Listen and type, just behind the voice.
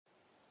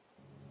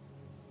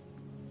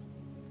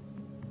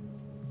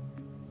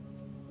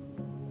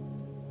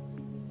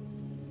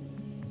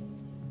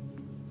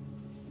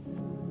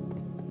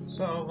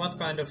So, what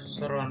kind of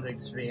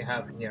surroundings we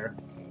have here?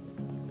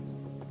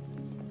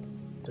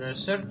 There's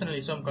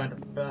certainly some kind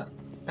of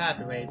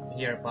pathway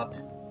here,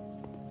 but...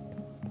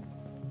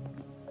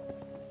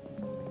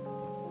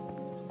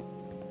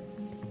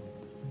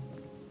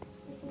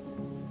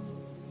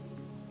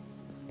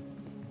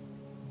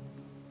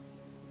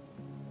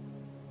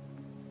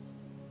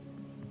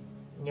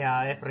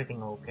 Yeah,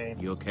 everything okay.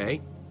 You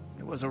okay?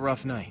 It was a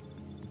rough night.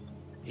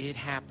 It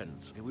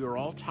happens. We were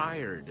all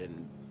tired,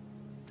 and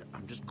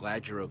I'm just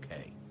glad you're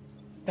okay.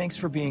 Thanks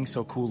for being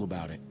so cool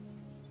about it.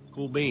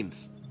 Cool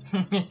beans.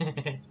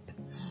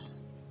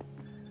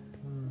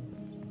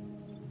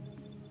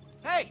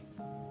 Hey!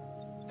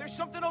 There's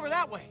something over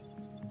that way.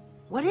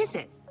 What is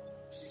it?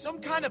 Some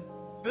kind of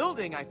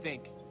building, I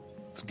think.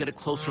 Let's get a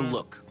closer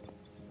look.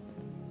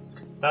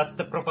 That's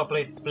the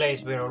probably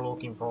place we're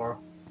looking for.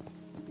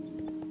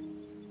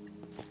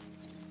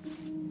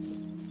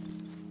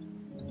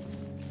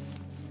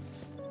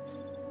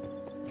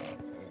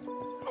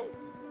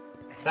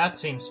 That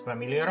seems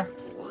familiar.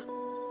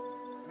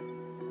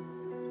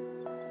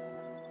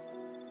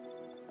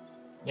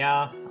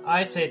 Yeah,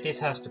 I'd say this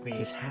has to be.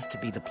 This has to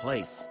be the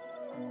place.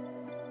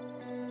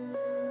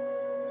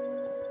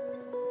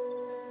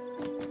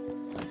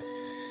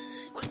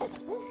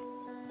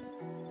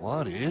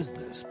 What is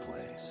this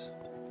place?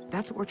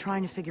 That's what we're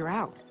trying to figure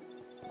out.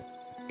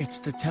 It's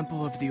the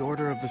Temple of the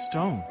Order of the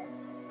Stone.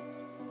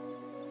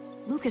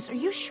 Lucas, are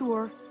you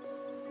sure?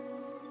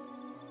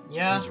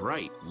 Yeah. He's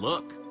right.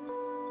 Look.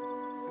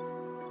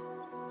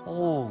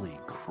 Holy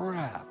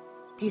crap.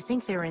 Do you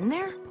think they're in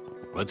there?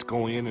 Let's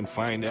go in and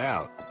find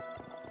out.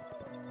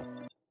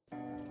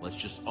 Let's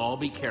just all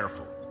be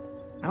careful.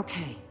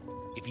 Okay.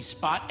 If you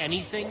spot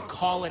anything,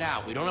 call it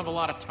out. We don't have a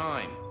lot of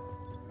time.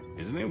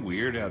 Isn't it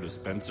weird how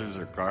dispensers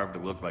are carved to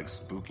look like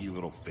spooky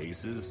little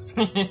faces?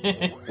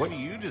 What do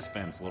you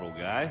dispense, little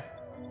guy?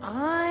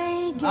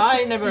 I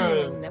I the never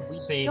feeling that we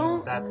seen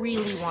don't that.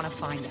 really want to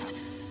find out.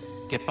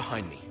 Get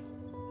behind me.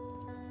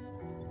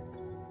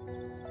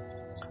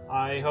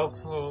 I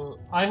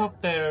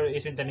hope there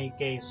isn't any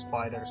cave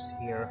spiders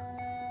here.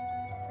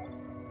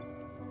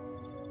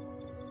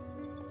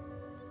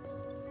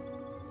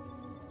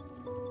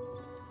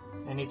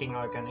 Anything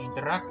I can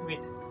interact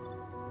with?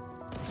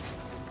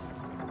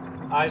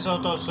 I saw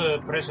those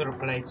pressure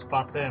plates,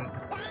 but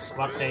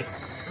what they...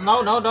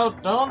 No,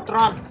 don't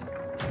run!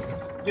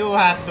 You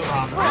had to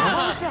run.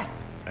 What was that?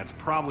 That's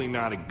probably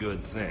not a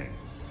good thing.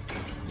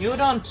 You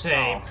don't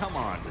say. Oh, come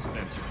on,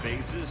 dispenser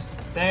faces.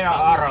 They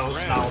are arrows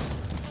now.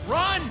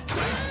 Run!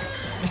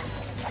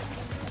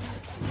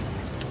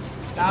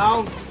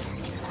 Down!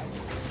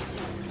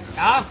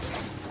 Up!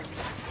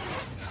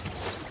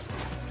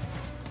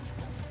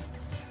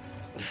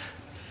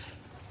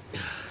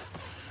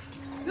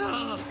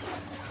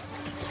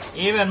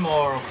 Even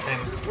more of them.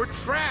 We're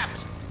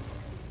trapped!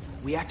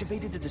 We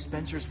activated the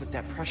dispensers with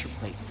that pressure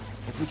plate.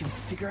 If we can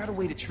figure out a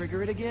way to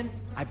trigger it again,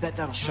 I bet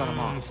that'll shut them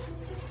off.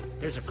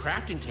 There's a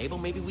crafting table.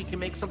 Maybe we can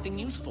make something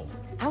useful.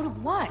 Out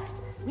of what?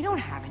 We don't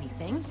have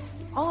anything.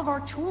 All of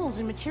our tools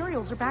and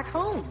materials are back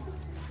home.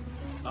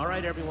 All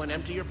right, everyone,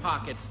 empty your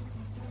pockets.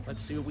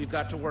 Let's see what we've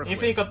got to work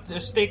If with. we got the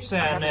sticks I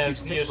and had a few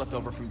sticks use- left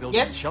over from building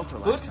Yes, the shelter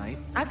good. last night.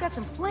 I've got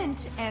some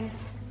flint and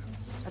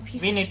a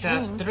piece we of need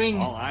a string. string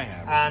All I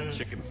have and is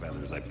some chicken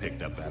feathers I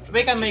picked up after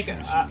we the can make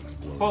chicken a machine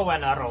exploded. bow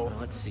and arrow.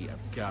 Let's see,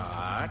 I've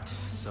got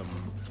some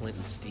flint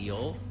and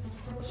steel,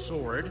 a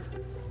sword,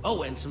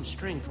 oh, and some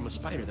string from a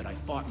spider that I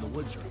fought in the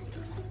woods earlier.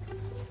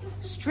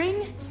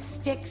 String,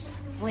 sticks,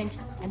 flint,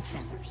 and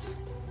feathers.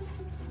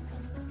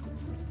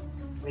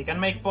 We can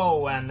make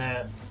bow and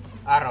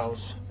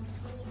arrows.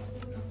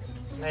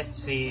 Let's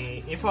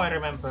see, if I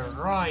remember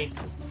right,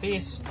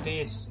 this,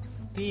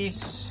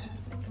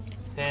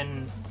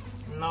 then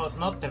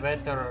not the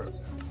weather,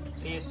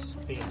 this.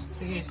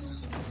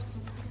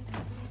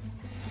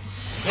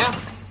 Yeah,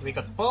 we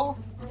got bow.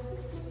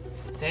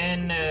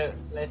 Then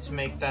let's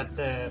make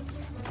that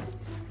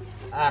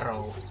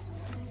arrow.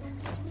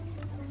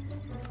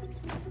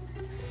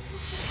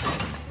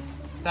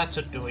 That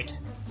should do it.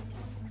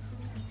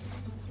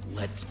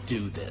 Let's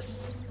do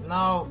this.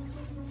 Now,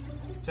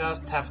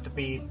 just have to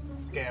be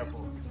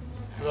careful.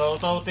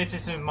 Although this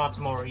is much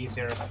more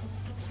easier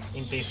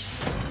in this.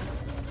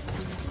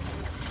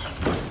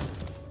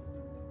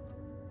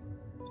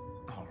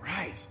 All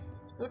right.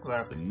 Good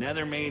work. The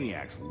Nether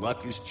Maniac's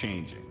luck is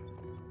changing.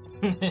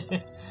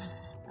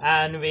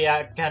 And we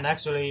can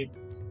actually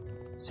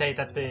say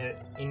that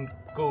in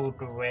good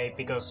way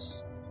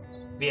because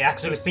we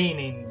actually This been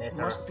in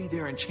Nether. Must be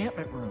their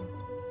enchantment room.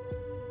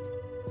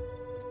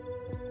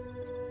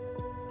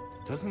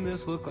 Doesn't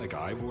this look like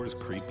Ivor's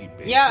creepy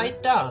basement? Yeah,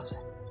 it does.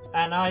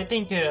 And I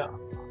think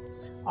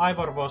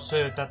Ivor was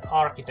that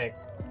architect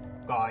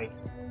guy.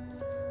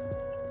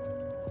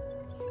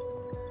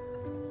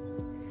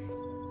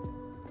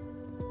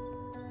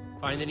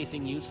 Find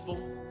anything useful?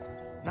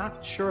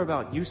 Not sure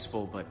about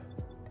useful, but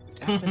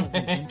definitely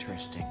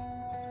interesting.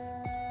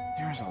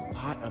 There is a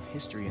lot of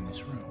history in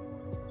this room.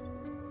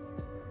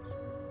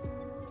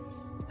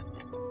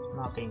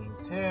 Nothing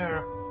in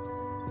there.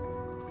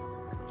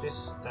 this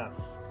is the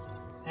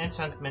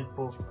enchantment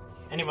book.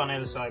 Anyone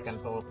else I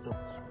can talk to?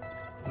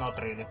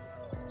 Not really.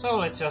 So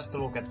let's just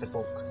look at the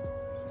book.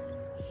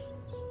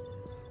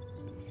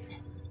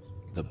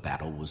 The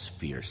battle was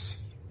fierce,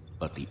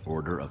 but the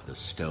Order of the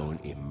Stone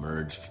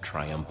emerged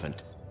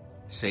triumphant,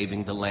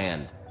 saving the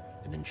land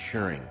and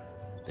ensuring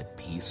that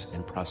peace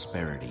and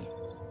prosperity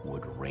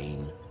would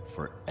reign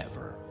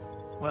forever.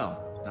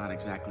 Well, not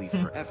exactly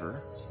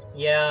forever.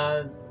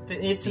 Yeah,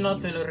 it's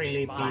not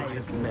really Five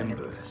peaceful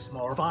members,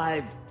 more.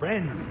 5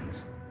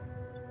 friends.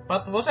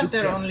 But wasn't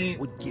there Together only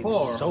would give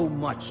 4? so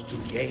much to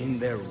gain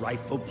their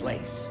rightful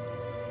place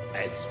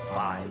as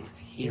 5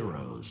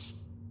 Heroes.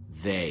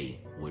 They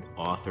would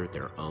author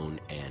their own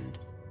end.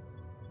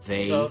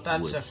 They So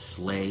that's would a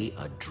slay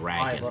a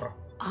dragon. Ivor.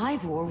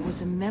 Ivor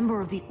was a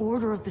member of the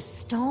Order of the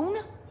Stone?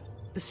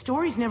 The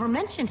stories never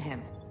mentioned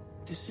him.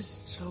 This is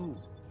so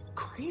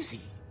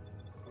crazy.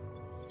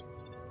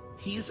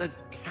 He's a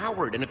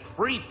coward and a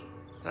creep,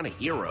 not a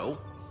hero.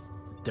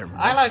 There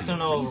must I like be to a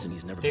know reason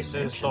he's never this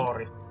been mentioned.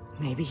 story.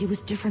 Maybe he was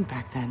different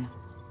back then.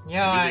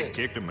 Yeah, Maybe they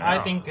kicked him I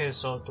out. think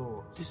so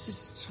too. This is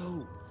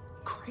so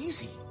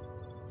crazy.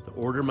 The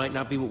Order might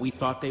not be what we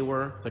thought they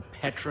were, but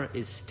Petra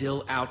is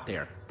still out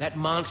there. That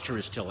monster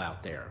is still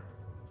out there.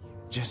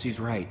 Jesse's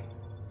right.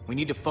 We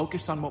need to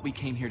focus on what we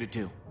came here to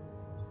do.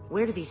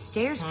 Where do these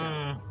stairs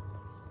go?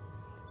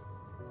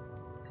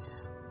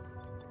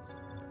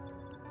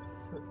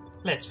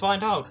 Let's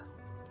find out.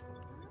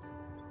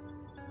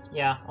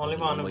 Yeah, only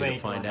one way to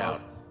find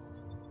out.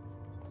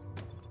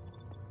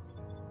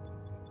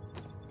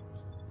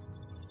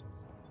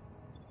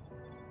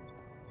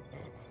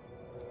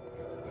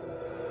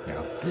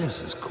 Now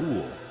this is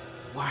cool.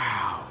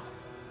 Wow.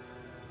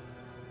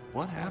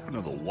 What happened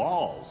to the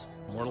walls?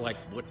 More like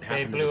what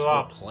happened to blew this whole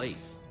up.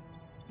 place.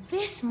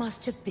 This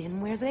must have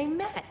been where they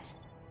met.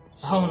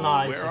 Oh,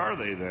 nice. Where are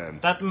they then?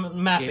 That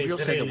map Gabriel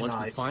is said really that once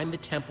we nice. find the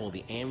temple,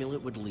 the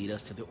amulet would lead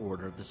us to the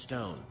Order of the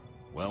Stone.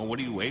 Well, what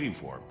are you waiting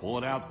for? Pull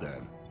it out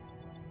then.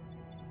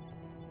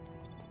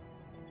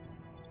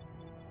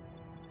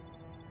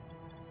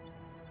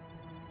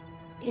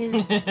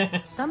 Is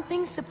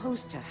something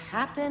supposed to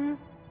happen?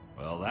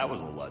 Well, that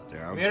was a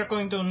letdown. We are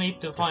going to need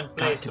to find Got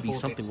place to to be put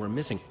something it. we're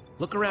missing.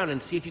 Look around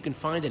and see if you can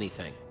find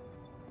anything.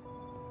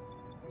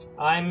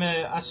 I'm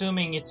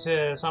assuming it's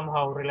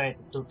somehow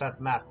related to that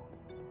map.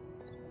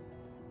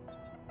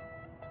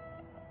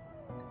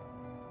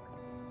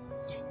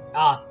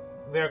 Ah,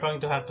 we're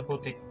going to have to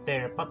put it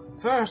there. But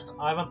first,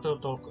 I want to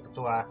talk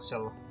to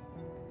Axel.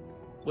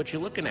 What you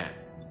looking at?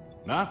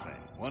 Nothing.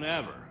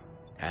 Whatever.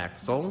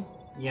 Axel?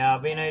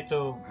 Yeah, we need to I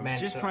was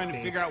mention just trying to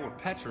this. figure out where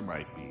Petra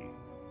might be.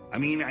 I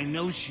mean, I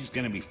know she's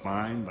gonna be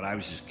fine, but I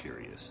was just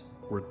curious.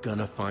 We're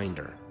gonna find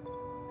her.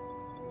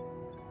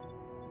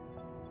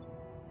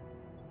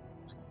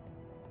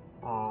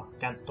 Oh,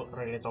 can't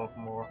really talk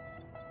more.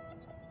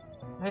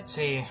 Let's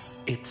see.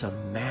 It's a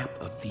map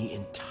of the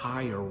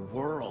entire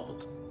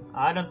world.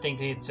 I don't think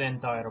it's the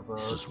entire world.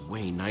 This is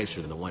way nicer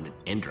than the one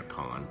at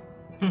Endercon.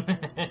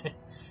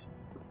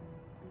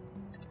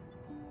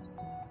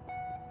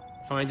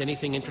 Find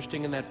anything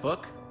interesting in that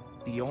book?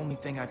 The only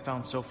thing I've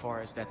found so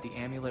far is that the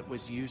amulet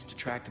was used to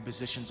track the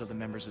positions of the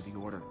members of the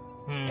Order.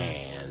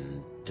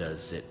 And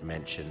does it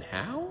mention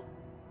how?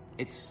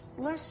 It's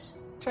less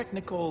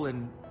technical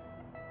and,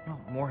 well,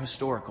 more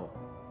historical.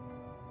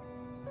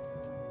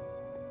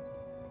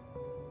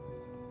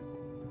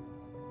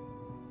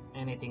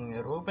 Anything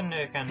Ruben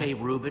can Hey,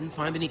 Ruben,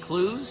 find any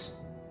clues?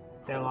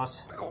 tell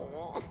us?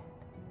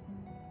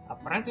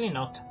 Apparently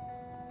not.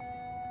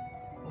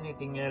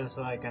 Anything else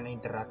I can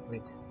interact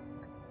with?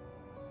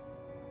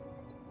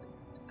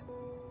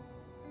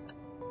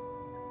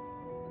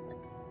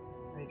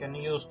 We can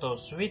use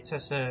those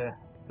switches to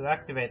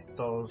activate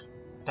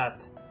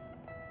that.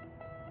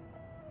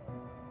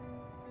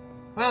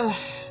 Well,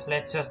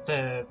 let's just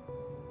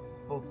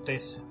put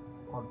this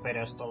on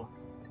pedestal.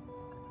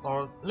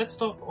 Or let's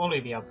talk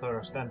Olivia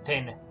first and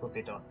then put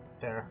it on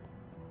there.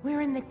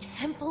 We're in the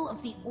temple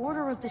of the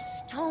Order of the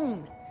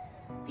Stone.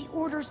 The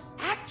Order's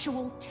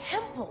actual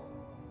temple.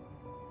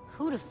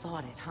 Who'd have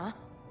thought it, huh?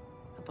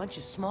 A bunch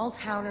of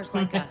small-towners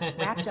like us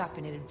wrapped up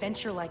in an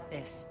adventure like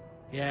this.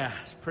 Yeah,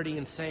 it's pretty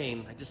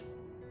insane. I just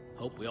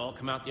hope we all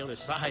come out the other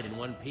side in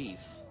one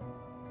piece.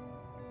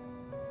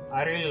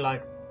 I really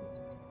like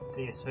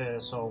this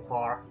so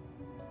far.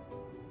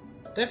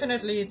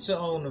 Definitely its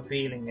own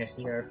feeling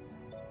here.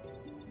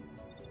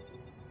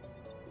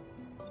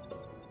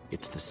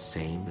 It's the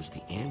same as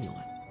the amulet.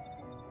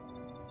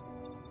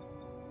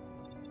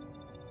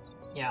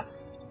 Yeah.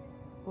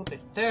 Put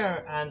it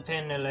there and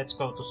then let's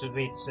go to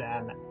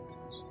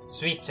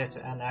switches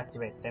and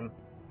activate them.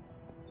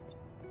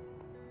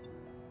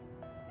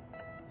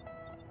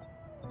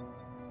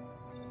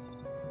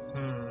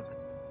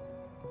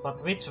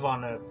 But which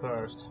one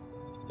first?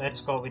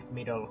 Let's go with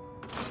middle.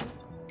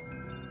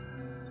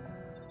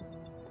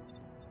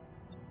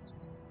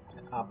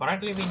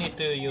 Apparently we need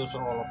to use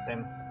all of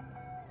them.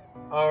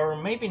 Or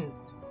maybe...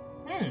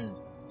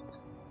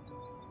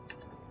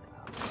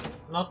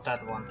 Not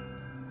that one.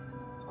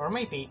 Or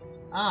maybe...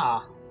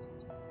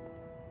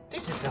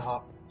 This is a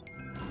hard...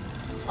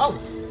 Oh!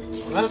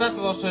 Well, that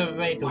was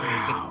way too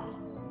easy.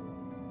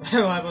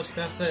 I was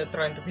just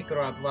trying to figure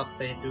out what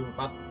they do,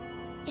 but...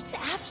 It's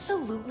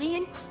absolutely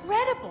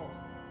incredible!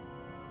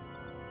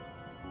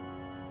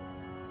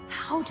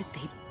 How did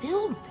they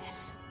build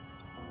this?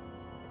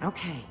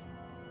 Okay,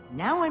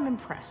 now I'm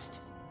impressed.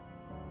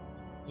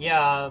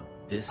 Yeah,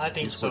 This I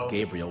think is so. what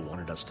Gabriel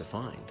wanted us to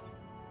find.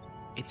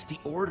 It's the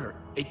Order.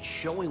 It's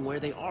showing where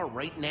they are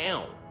right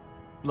now.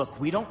 Look,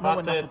 we don't know But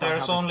enough about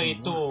there's how this only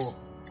thing two... works.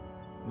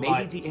 Maybe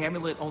like, the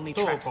amulet only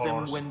two tracks them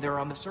cores. when they're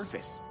on the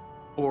surface.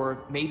 Or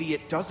maybe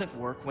it doesn't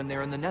work when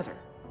they're in the nether.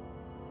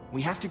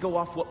 We have to go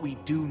off what we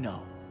do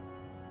know.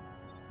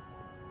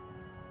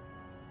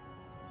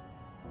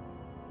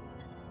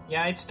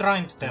 Yeah, it's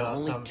trying to There tell are us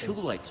only something.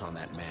 2 lights on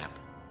that map.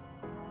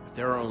 If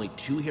there are only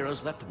 2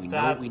 heroes left, we know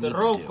That what we the need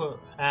rogue to do.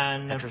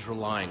 and... Petra's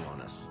relying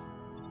on us.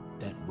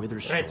 That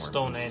Witherstorm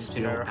Redstone is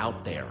engineer. still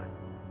out there.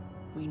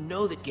 We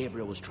know that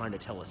Gabriel was trying to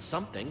tell us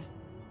something.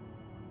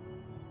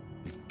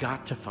 We've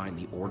got to find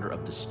the Order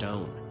of the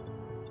Stone.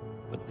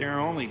 But there are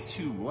only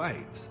 2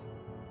 lights.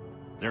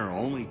 There are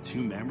only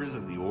 2 members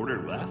of the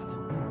Order left?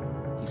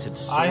 He said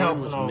I hope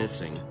someone was no.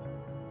 missing.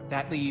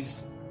 That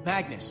leaves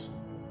Magnus.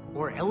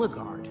 Or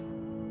Ellegard.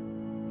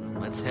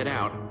 Let's head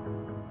out.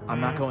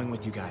 I'm not going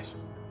with you guys.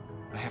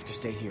 I have to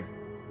stay here.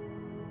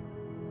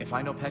 If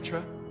I know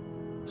Petra,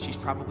 she's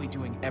probably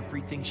doing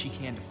everything she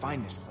can to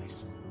find this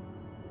place.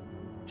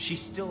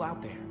 She's still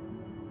out there.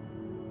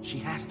 She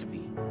has to be.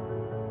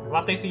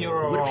 What if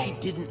you're What wrong? if she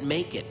didn't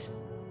make it?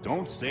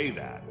 Don't say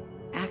that.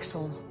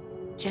 Axel,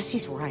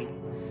 Jesse's right.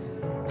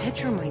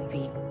 Petra might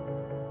be...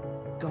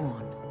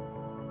 gone.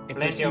 If Plenty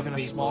there's of even a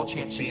people small could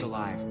chance she's be.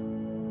 alive,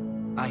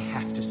 I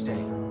have to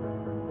stay.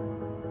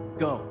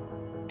 Go.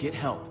 Get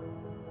help.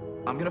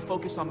 I'm gonna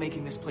focus on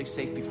making this place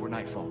safe before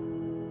nightfall.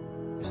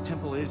 This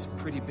temple is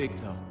pretty big,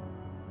 though.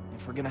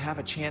 If we're gonna have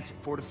a chance at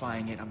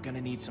fortifying it, I'm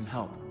gonna need some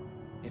help.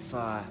 If,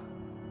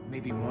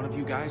 maybe one of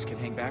you guys can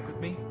hang back with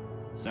me?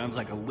 Sounds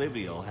like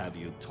Olivia will have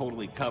you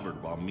totally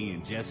covered while me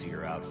and Jesse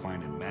are out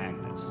finding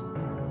Magnus.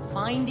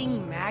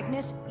 Finding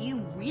Magnus? You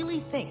really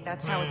think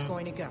that's how it's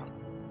going to go?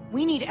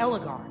 We need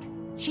Ellegard.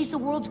 She's the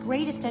world's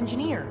greatest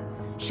engineer.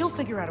 She'll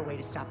figure out a way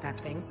to stop that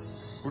thing.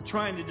 We're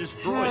trying to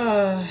destroy it.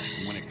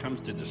 And when it comes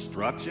to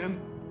destruction,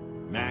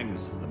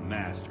 Magnus is the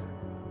master.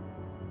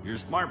 You're a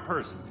smart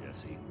person,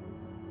 Jesse.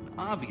 And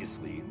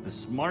obviously, the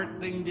smart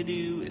thing to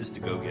do is to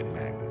go get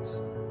Magnus.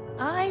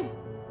 I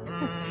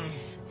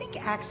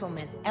think Axel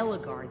meant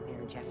Ellegard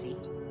there, Jesse.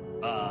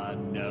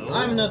 No.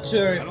 I'm not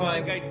sure if I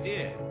don't think I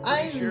did.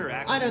 I Pretty sure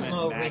Axel don't meant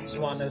know Magnus.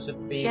 which one it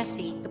should be.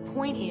 Jesse, the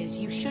point is,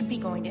 you should be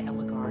going to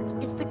Ellegard's.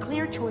 It's the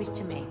clear choice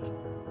to make.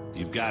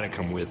 You've got to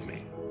come with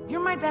me.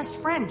 You're my best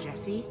friend,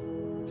 Jesse.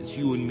 It's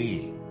you and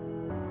me.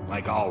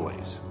 Like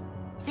always.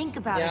 Think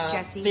about it, Yeah,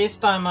 Jesse. this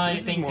time I This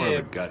is think more of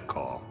a gut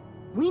call.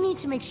 We need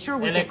to make sure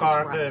we get this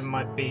Ellegard right.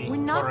 might be We're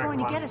not correct going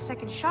to one. get a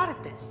second shot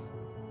at this.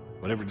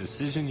 Whatever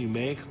decision you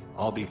make,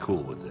 I'll be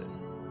cool with it.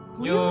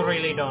 You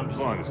really don't. As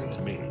long as it's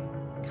me.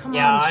 Come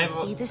Yeah, on, I Jesse.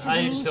 w- This is I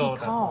an easy saw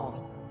that.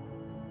 call.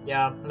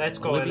 Yeah, let's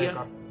go, Olivia,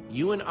 Ellegard.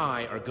 you and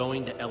I are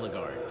going to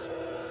Ellegard's.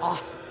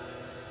 Awesome.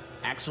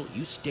 Axel,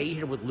 you stay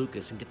here with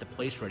Lucas and get the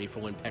place ready for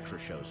when Petra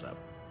shows up.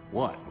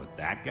 What, with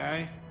that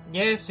guy?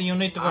 Yes, you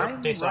need to work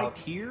I'm this right out.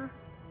 here?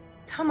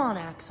 Come on,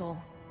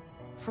 Axel.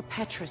 For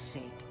Petra's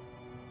sake.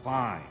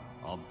 Fine,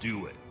 I'll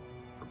do it.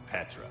 For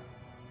Petra.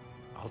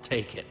 I'll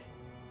take it.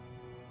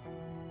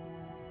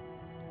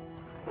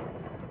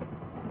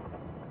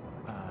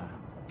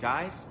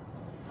 Guys?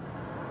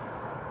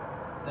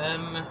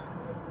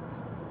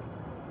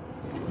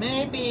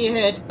 Maybe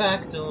head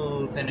back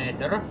to the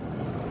Nether.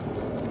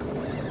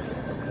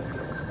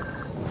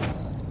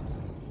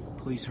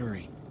 Please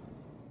hurry.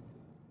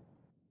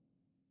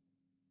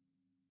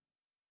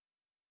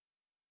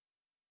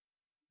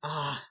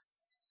 Ah,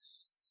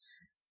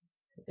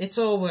 it's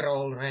over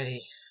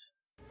already.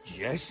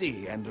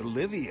 Jesse and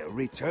Olivia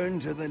return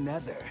to the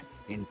Nether,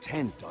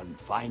 intent on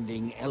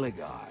finding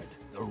Ellegard,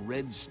 the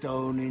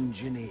Redstone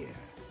engineer.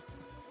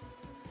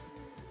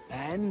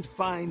 And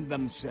find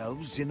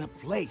themselves in a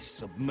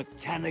place of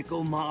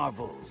mechanical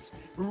marvels,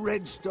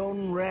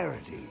 redstone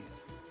rarities.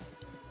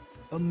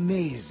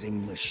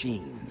 Amazing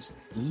machines,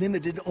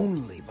 limited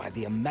only by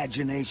the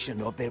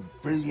imagination of their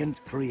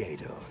brilliant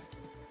creator.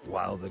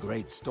 While the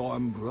great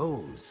storm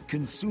grows,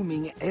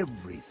 consuming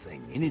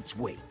everything in its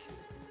wake,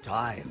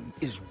 time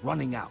is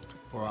running out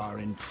for our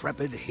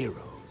intrepid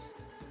heroes.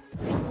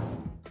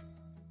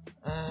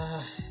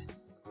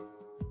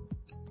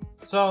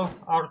 So,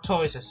 our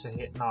choices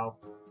here now.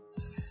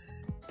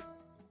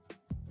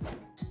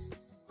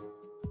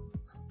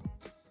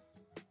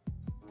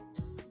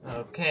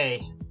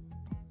 Okay.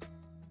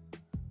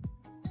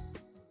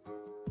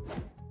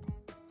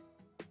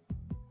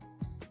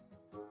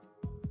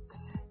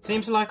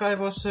 Seems like I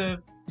was...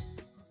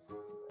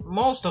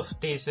 most of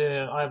these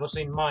I was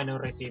in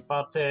minority,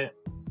 but...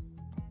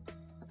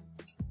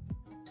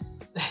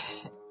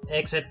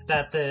 except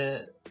that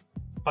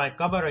by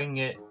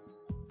covering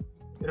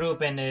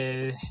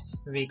Ruben,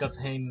 we got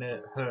him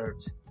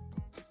hurt.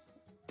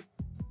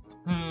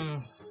 Hmm.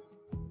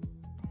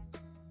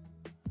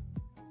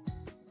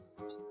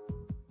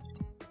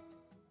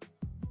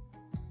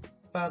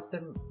 But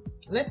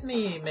let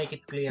me make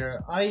it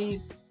clear. I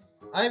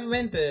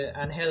went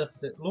and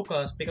helped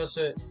Lucas because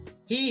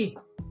he,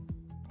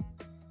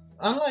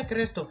 unlike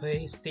rest of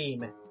his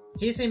team,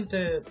 he seemed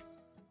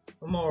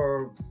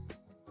more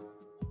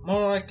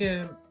like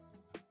a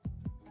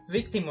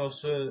victim of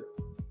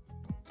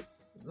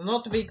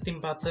not victim,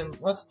 but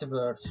what's the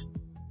word?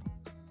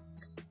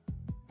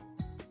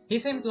 He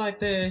seemed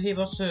like he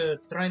was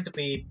trying to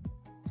be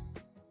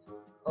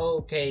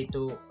okay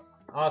to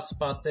us,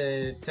 but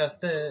just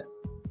the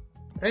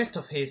rest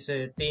of his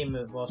team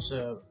was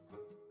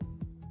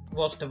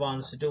the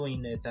ones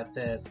doing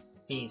that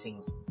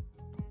teasing,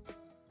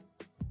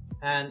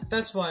 and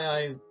that's why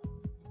I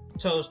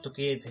chose to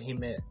give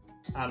him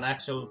an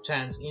actual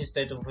chance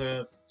instead of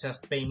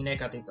just being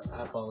negative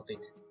about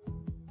it.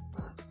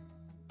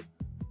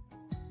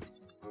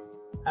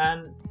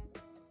 And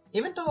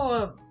even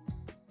though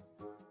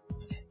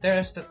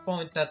there's the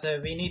point that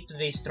we need to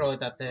destroy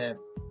that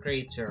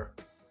creature,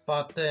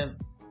 but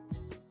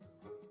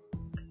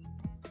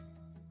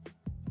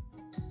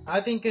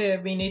I think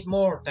we need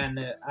more than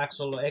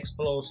actual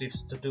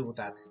explosives to do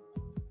that.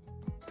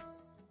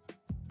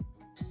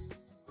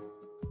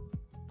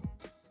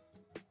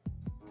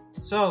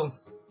 So,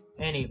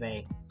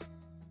 anyway.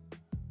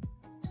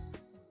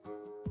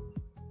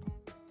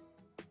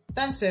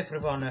 Thanks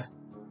everyone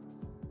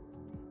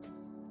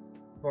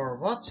for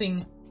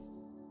watching,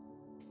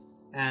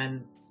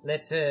 and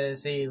let's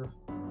see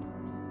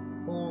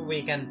who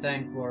we can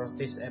thank for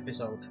this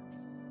episode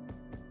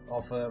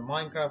of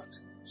Minecraft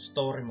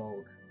Story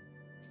Mode.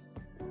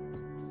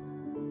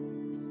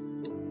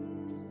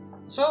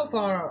 So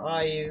far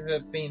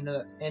I've been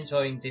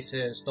enjoying this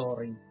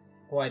story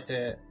quite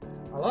a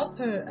lot,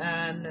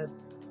 and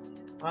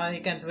I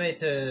can't wait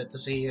to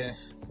see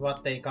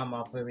what they come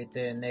up with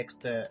the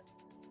next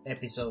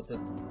episode.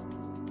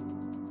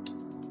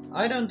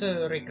 I don't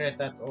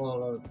regret at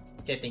all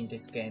getting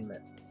this game.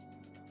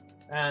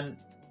 And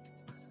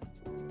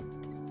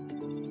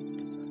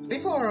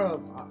before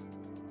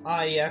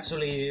I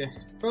actually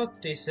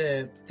got this,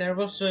 there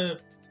was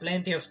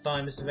plenty of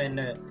times when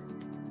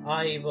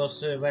I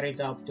was very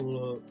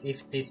doubtful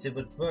if this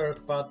would work,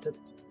 but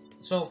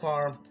so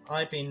far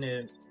I've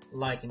been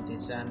liking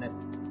this, and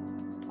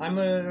I'm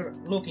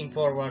looking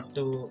forward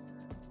to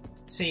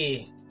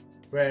see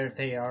where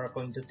they are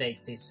going to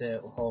take this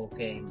whole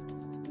game.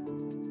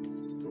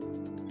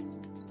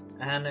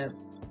 And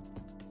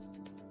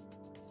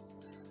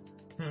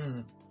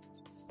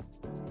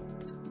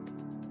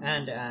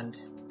and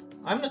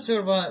I'm not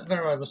sure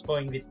where I was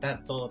going with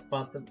that thought,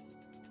 but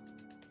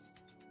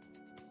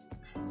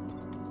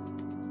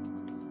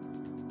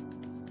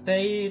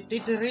they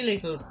did really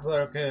good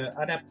work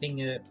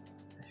adapting a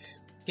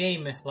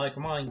game like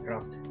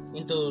Minecraft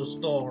into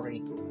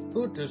story,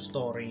 good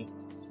story,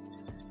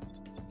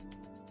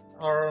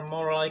 or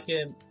more like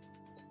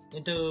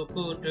into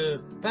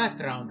good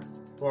background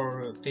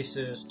for this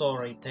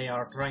story they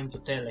are trying to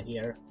tell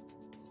here.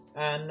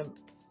 And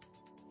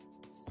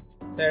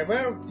there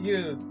were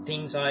few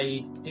things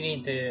I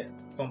didn't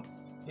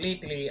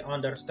completely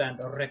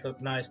understand or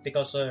recognize,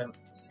 because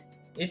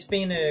it's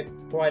been a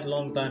quite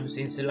long time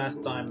since the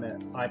last time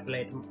I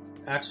played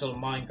actual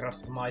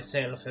Minecraft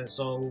myself,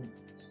 so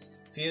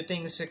few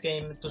things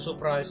came to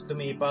surprise to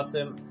me, but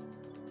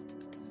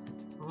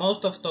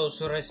most of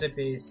those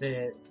recipes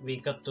we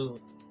got to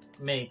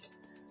make,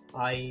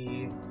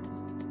 I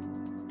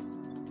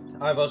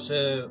was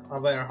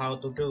aware how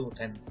to do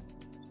them.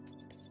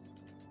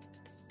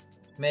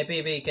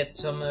 Maybe we get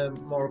some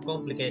more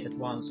complicated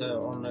ones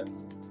on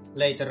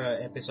later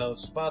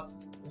episodes, but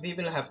we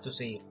will have to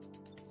see.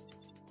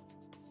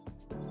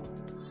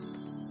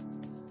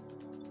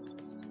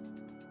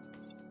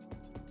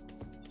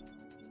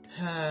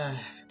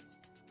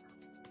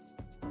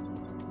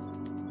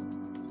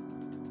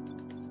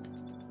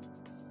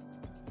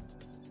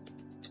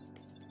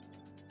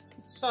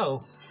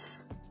 So,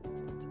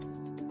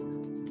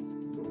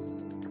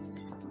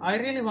 I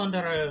really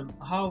wonder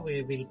how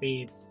we will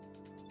be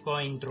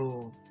going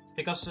through,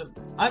 because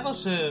I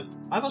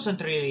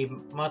wasn't really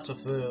much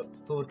of a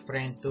good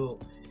friend to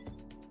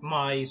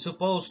my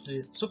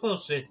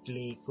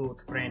supposedly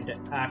good friend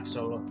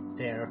Axel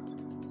there,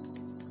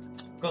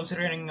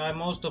 considering I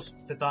most of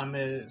the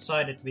time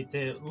sided with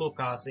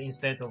Lucas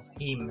instead of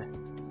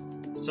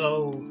him.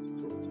 So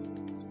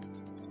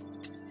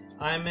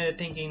I'm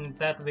thinking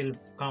that will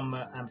come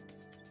and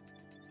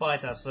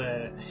bite us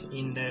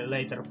in the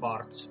later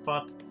parts,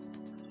 but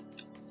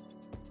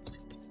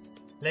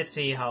let's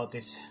see how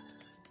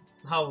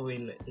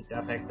will it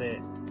affect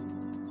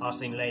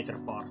us in later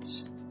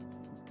parts.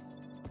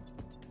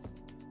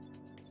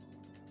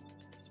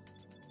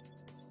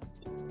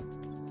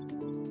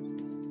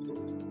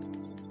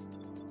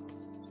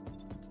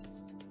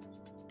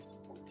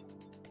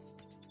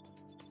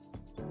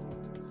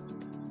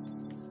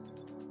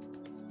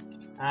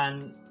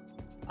 And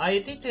I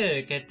did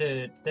get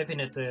a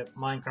definite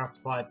Minecraft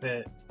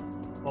vibe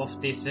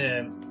of this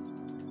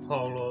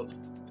whole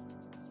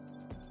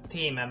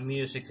theme and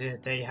music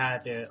they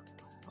had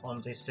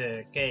on this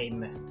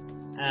game.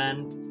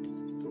 And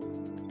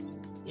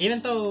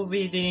even though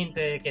we didn't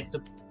get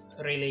to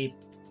really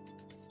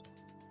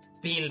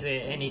build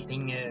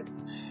anything,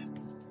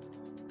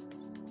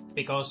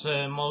 because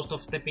most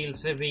of the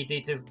builds we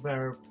did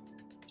were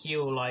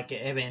queue-like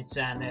events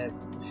and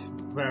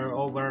were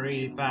over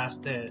really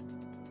fast,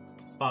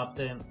 but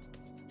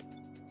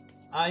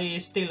I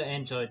still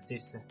enjoyed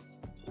this.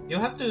 You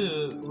have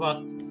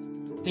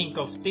to think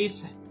of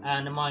this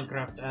and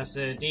Minecraft as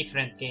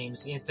different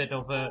games instead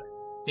of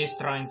this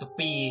trying to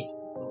be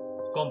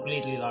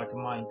completely like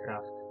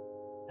Minecraft.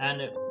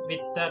 And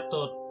with that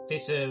thought,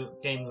 this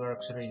game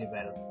works really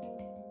well.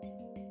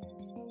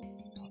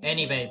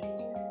 Anyway,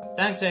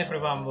 thanks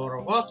everyone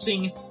for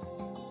watching.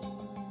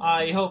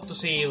 I hope to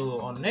see you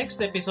on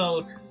next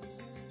episode.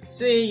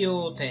 See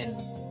you then.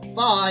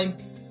 Bye!